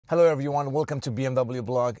Hello everyone, welcome to BMW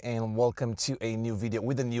Blog and welcome to a new video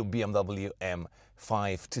with the new BMW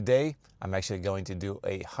M5. Today I'm actually going to do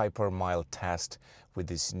a hyper mile test with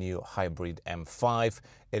this new hybrid M5.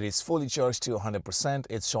 It is fully charged to 100%.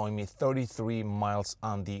 It's showing me 33 miles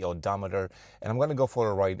on the odometer and I'm going to go for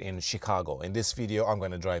a ride in Chicago. In this video I'm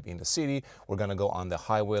going to drive in the city. We're going to go on the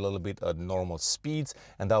highway a little bit at normal speeds,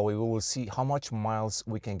 and that way we will see how much miles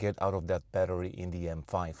we can get out of that battery in the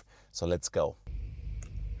M5. So let's go.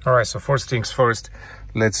 All right, so first things first,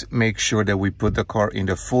 let's make sure that we put the car in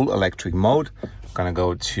the full electric mode. I'm gonna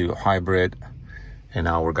go to hybrid, and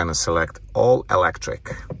now we're gonna select all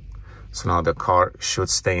electric. So now the car should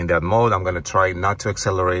stay in that mode. I'm gonna try not to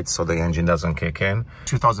accelerate so the engine doesn't kick in.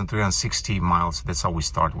 2,360 miles, that's how we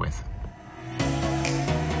start with.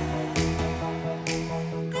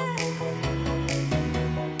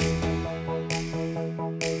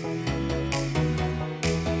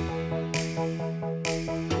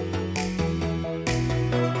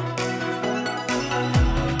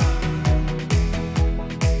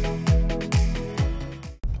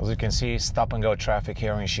 As you can see, stop and go traffic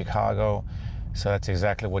here in Chicago. So that's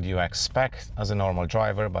exactly what you expect as a normal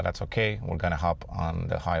driver, but that's okay. We're gonna hop on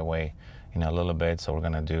the highway in a little bit. So we're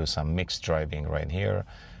gonna do some mixed driving right here.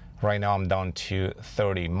 Right now I'm down to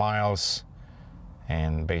 30 miles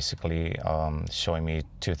and basically showing me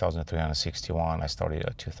 2,361. I started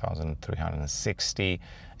at 2,360. It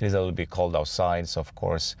is a little bit cold outside, so of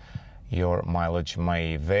course your mileage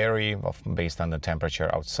may vary based on the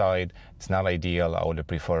temperature outside. It's not ideal. I would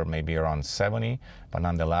prefer maybe around 70, but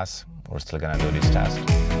nonetheless, we're still gonna do this test.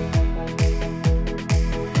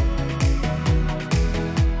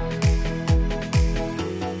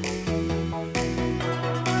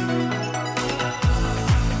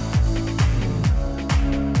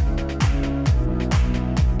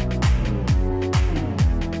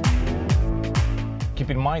 Keep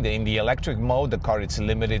in mind that in the electric mode, the car is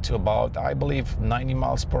limited to about, I believe, 90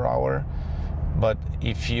 miles per hour. But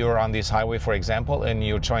if you're on this highway, for example, and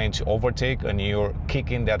you're trying to overtake and you're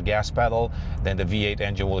kicking that gas pedal, then the V8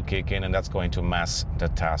 engine will kick in and that's going to mess the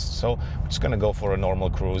test. So we're just gonna go for a normal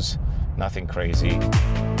cruise, nothing crazy.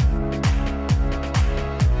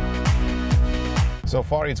 So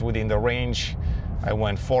far it's within the range. I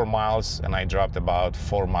went 4 miles and I dropped about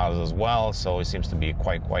 4 miles as well, so it seems to be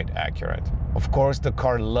quite accurate. Of course, the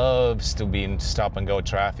car loves to be in stop and go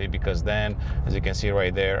traffic because then, as you can see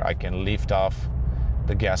right there, I can lift off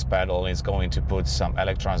the gas pedal. It's going to put some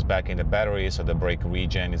electrons back in the battery, so the brake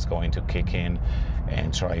regen is going to kick in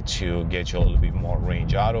and try to get you a little bit more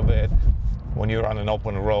range out of it. When you're on an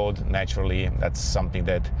open road, naturally, that's something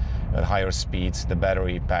that at higher speeds, the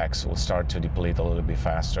battery packs will start to deplete a little bit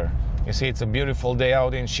faster. You see, it's a beautiful day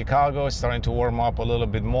out in Chicago. It's starting to warm up a little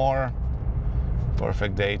bit more.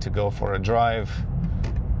 Perfect day to go for a drive.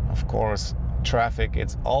 Of course, traffic,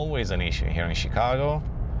 it's always an issue here in Chicago.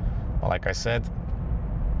 But like I said,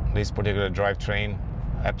 this particular drivetrain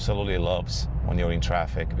absolutely loves when you're in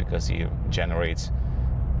traffic because it generates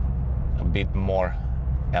a bit more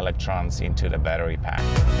electrons into the battery pack.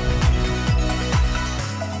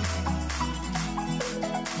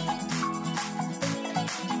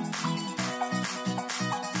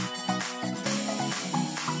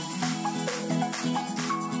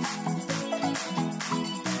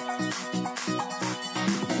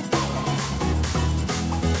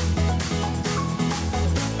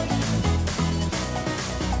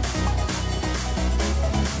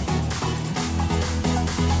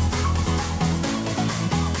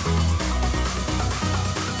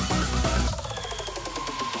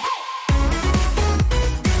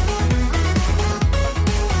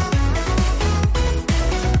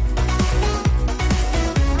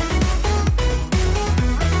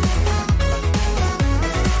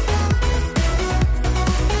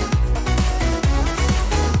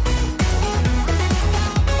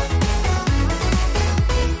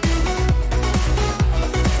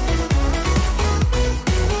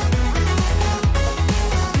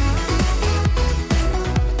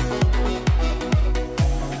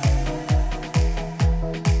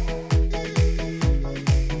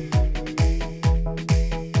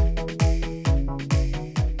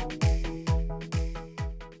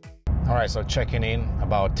 All right, so checking in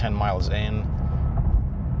about 10 miles in,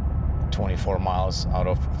 24 miles out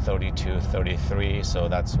of 32, 33, so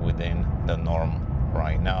that's within the norm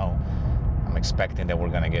right now. I'm expecting that we're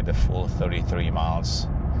gonna get the full 33 miles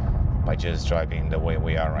by just driving the way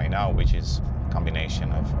we are right now, which is a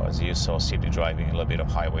combination of, as you saw, city driving, a little bit of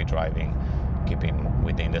highway driving, keeping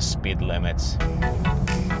within the speed limits.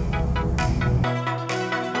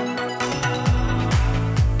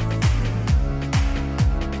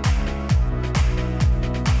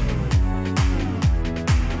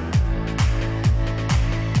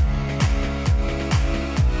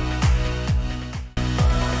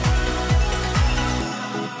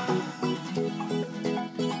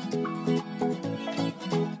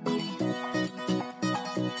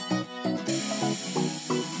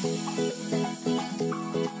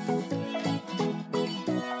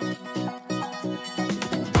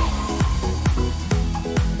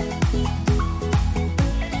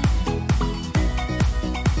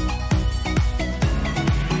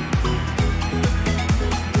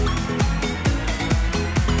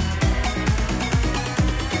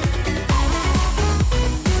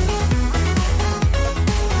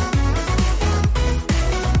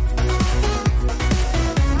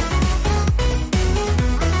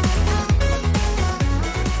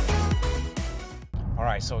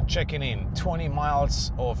 so checking in, 20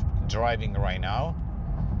 miles of driving right now,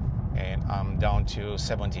 and I'm down to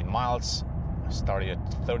 17 miles. I started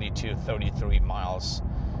at 32, 33 miles,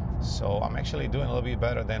 so I'm actually doing a little bit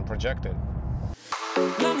better than projected.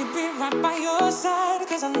 Let me be right by your side,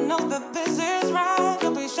 cause I know that this is right.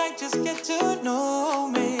 Don't be shy, just get to know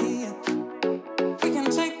me. We can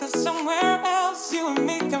take this somewhere else. You and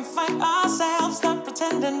me can find ourselves. Stop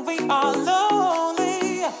pretending we are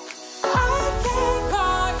lonely. I can't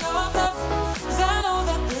call your bluff, cause I know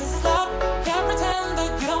that this is love. Can't pretend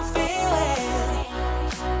that you don't feel it.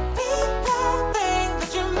 Be that thing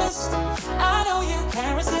that you missed, I know you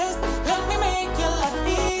can't resist. Let me make your life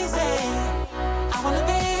easy. I wanna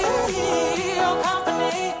be your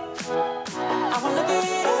company. I wanna be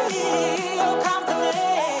your company.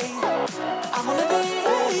 I wanna be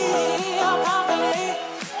your company.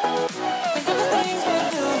 Think of the things we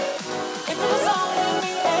do. If it was only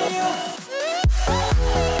me and you.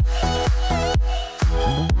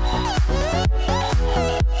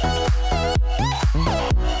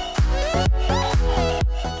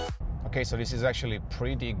 Okay, so this is actually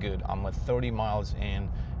pretty good. I'm at 30 miles in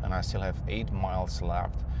and I still have 8 miles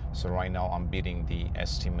left. So right now I'm beating the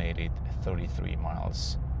estimated 33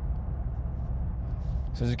 miles.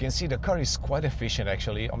 So as you can see, the car is quite efficient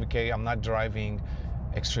actually. Okay, I'm not driving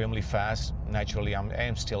extremely fast. Naturally, I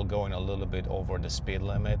am still going a little bit over the speed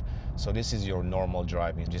limit. So this is your normal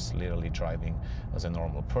driving, just literally driving as a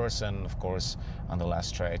normal person. Of course, on the last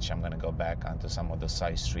stretch, I'm gonna go back onto some of the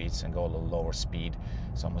side streets and go a little lower speed.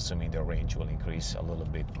 So I'm assuming the range will increase a little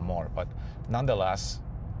bit more. But nonetheless,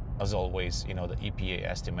 as always, you know, the EPA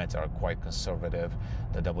estimates are quite conservative.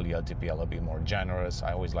 The WLTP a little bit more generous.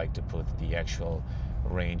 I always like to put the actual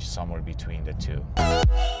range somewhere between the two.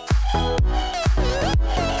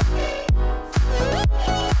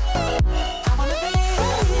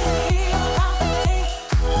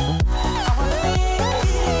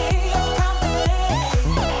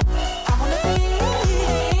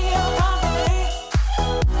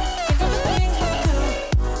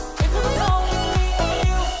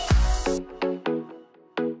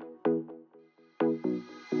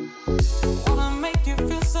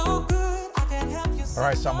 All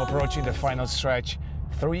right, so I'm approaching the final stretch.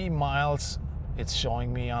 3 miles, it's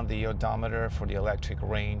showing me on the odometer for the electric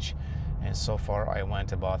range. And so far I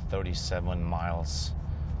went about 37 miles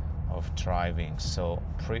of driving, so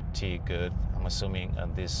pretty good. I'm assuming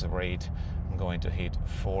at this rate, I'm going to hit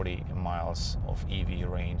 40 miles of EV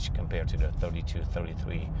range compared to the 32,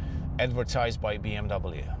 33 advertised by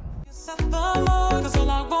BMW.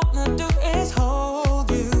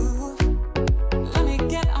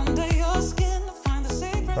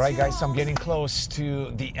 All right, guys, so I'm getting close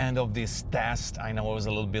to the end of this test. I know it was a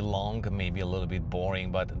little bit long, maybe a little bit boring,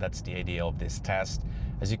 but that's the idea of this test.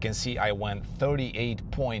 As you can see, I went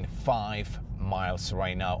 38.5 miles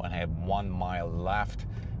right now and I have 1 mile left.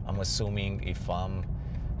 I'm assuming if I'm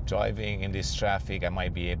driving in this traffic, I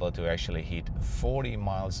might be able to actually hit 40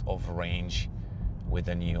 miles of range with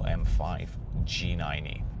the new M5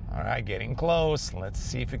 G90. All right, getting close. Let's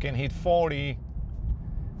see if we can hit 40.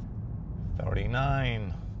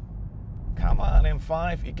 39. Come on,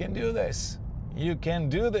 M5, you can do this. You can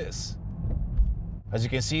do this. As you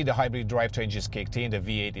can see, the hybrid drivetrain just kicked in. The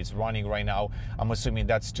V8 is running right now. I'm assuming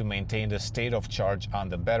that's to maintain the state of charge on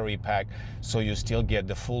the battery pack, so you still get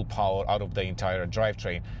the full power out of the entire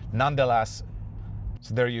drivetrain. Nonetheless,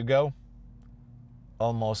 so there you go.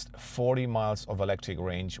 Almost 40 miles of electric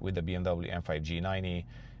range with the BMW M5 G90.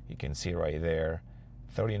 You can see right there,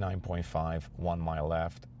 39.5, 1 mile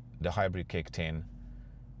left. The hybrid kicked in.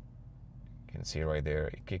 You can see right there,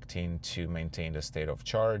 it kicked in to maintain the state of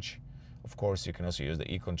charge. Of course, you can also use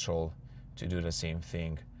the e-control to do the same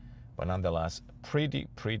thing, but nonetheless, pretty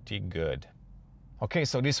good. Okay,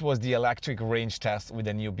 so this was the electric range test with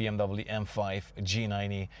the new BMW M5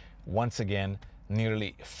 G90. Once again,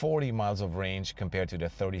 nearly 40 miles of range compared to the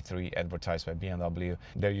 33 advertised by BMW.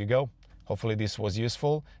 There you go. Hopefully this was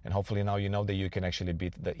useful, and hopefully now you know that you can actually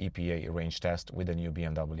beat the EPA range test with the new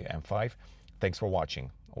BMW M5. Thanks for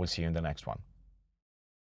watching. We'll see you in the next one.